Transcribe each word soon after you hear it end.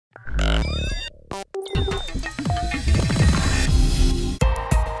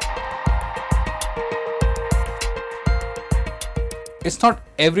It's not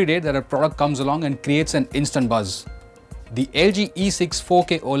every day that a product comes along and creates an instant buzz. The LG E6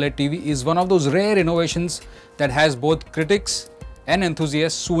 4K OLED TV is one of those rare innovations that has both critics and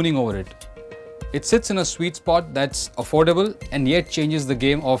enthusiasts swooning over it. It sits in a sweet spot that's affordable and yet changes the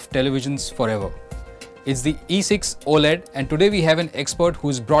game of televisions forever. It's the E6 OLED, and today we have an expert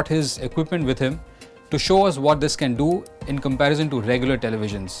who's brought his equipment with him to show us what this can do in comparison to regular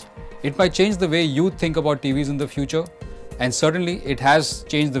televisions. It might change the way you think about TVs in the future, and certainly it has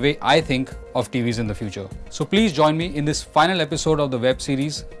changed the way I think of TVs in the future. So please join me in this final episode of the web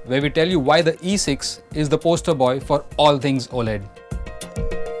series where we tell you why the E6 is the poster boy for all things OLED.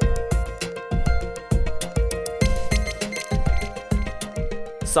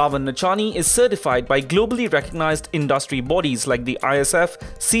 Sawan Nichani is certified by globally recognized industry bodies like the ISF,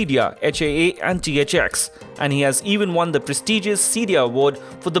 CEDIA, HAA and THX, and he has even won the prestigious CEDIA award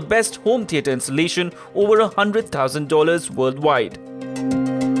for the best home theatre installation over $100,000 worldwide.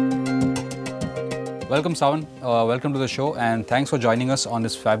 Welcome Sawan, welcome to the show, and thanks for joining us on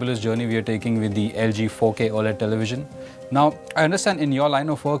this fabulous journey we are taking with the LG 4K OLED television. Now, I understand in your line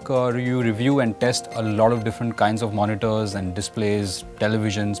of work, you review and test a lot of different kinds of monitors and displays,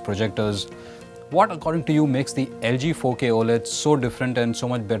 televisions, projectors. What, according to you, makes the LG 4K OLED so different and so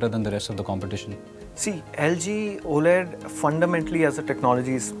much better than the rest of the competition? See, LG OLED fundamentally as a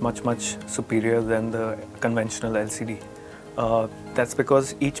technology is much superior than the conventional LCD. That's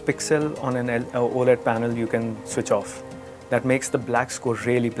because each pixel on an OLED panel you can switch off. That makes the blacks go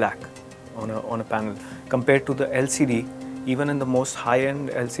really black on a panel. Compared to the LCD, even in the most high-end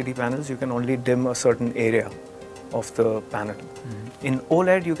LCD panels, you can only dim a certain area of the panel. In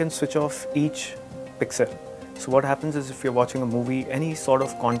OLED, you can switch off each pixel. So what happens is if you're watching a movie, any sort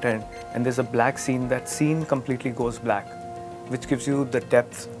of content, and there's a black scene, that scene completely goes black, which gives you the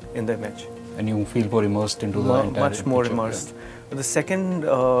depth in the image. And you feel more immersed into the entire much more picture, immersed. Yeah. The second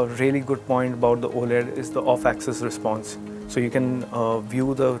really good point about the OLED is the off-axis response. So you can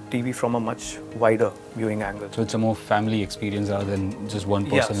view the TV from a much wider viewing angle. So it's a more family experience rather than just one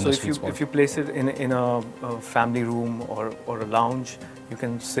person in the sweet spot. If you place it in a family room or a lounge, you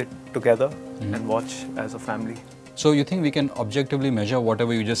can sit together and watch as a family. So you think we can objectively measure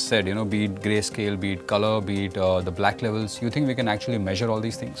whatever you just said, be it grayscale, be it color, be it the black levels? You think we can actually measure all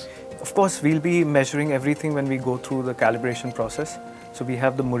these things? Of course, we'll be measuring everything when we go through the calibration process. So we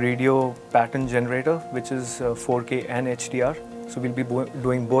have the Meridio pattern generator, which is 4K and HDR. So we'll be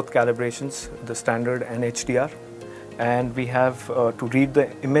doing both calibrations, the standard and HDR. And we have to read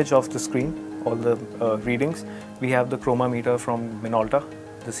the image of the screen, all the readings. We have the chroma meter from Minolta,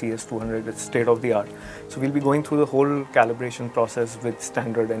 the CS200, it's state of the art. So we'll be going through the whole calibration process with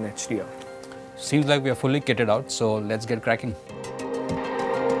standard and HDR. Seems like we are fully kitted out, so let's get cracking.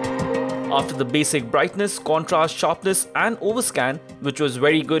 After the basic brightness, contrast, sharpness and overscan, which was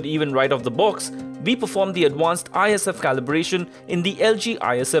very good even right off the box, we performed the advanced ISF calibration in the LG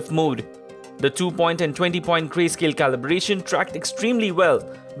ISF mode. The 2-point and 20-point grayscale calibration tracked extremely well,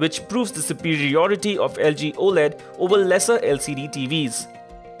 which proves the superiority of LG OLED over lesser LCD TVs.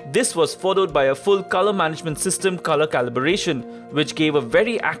 This was followed by a full color management system color calibration, which gave a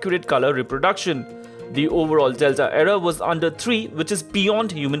very accurate color reproduction. The overall delta error was under 3, which is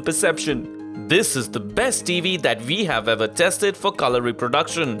beyond human perception. This is the best TV that we have ever tested for color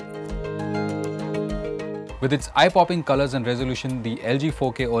reproduction. With its eye-popping colors and resolution, the LG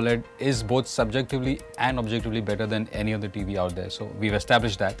 4K OLED is both subjectively and objectively better than any other TV out there. So we've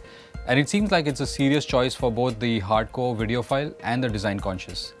established that. And it seems like it's a serious choice for both the hardcore videophile and the design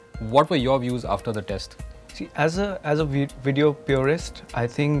conscious. What were your views after the test? See, as a video purist, I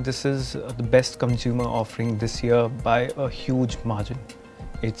think this is the best consumer offering this year by a huge margin.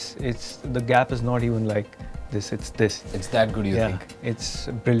 The gap is not even like this, it's this. It's that good, you think? It's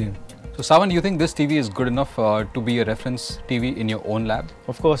brilliant. So Sawan, do you think this TV is good enough to be a reference TV in your own lab?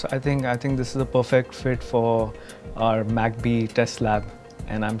 Of course, I think this is a perfect fit for our MacB test lab,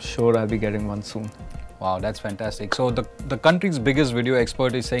 and I'm sure I'll be getting one soon. Wow, that's fantastic. So the country's biggest video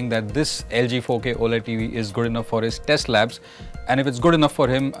expert is saying that this LG 4K OLED TV is good enough for his test labs. And if it's good enough for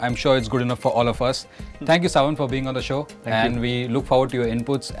him, I'm sure it's good enough for all of us. Thank you, Sawan, for being on the show. Thank you. We look forward to your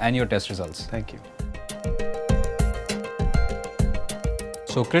inputs and your test results. Thank you.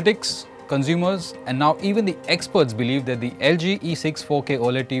 So critics, consumers, and now even the experts believe that the LG E6 4K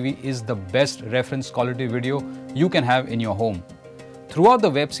OLED TV is the best reference quality video you can have in your home. Throughout the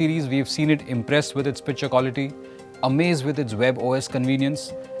web series, we've seen it impressed with its picture quality, amazed with its web OS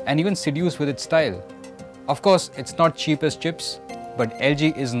convenience, and even seduced with its style. Of course, it's not cheap as chips, but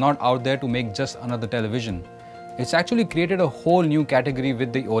LG is not out there to make just another television. It's actually created a whole new category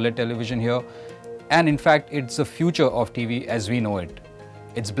with the OLED television here, and in fact, it's the future of TV as we know it.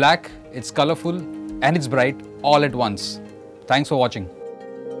 It's black, it's colorful, and it's bright all at once. Thanks for watching.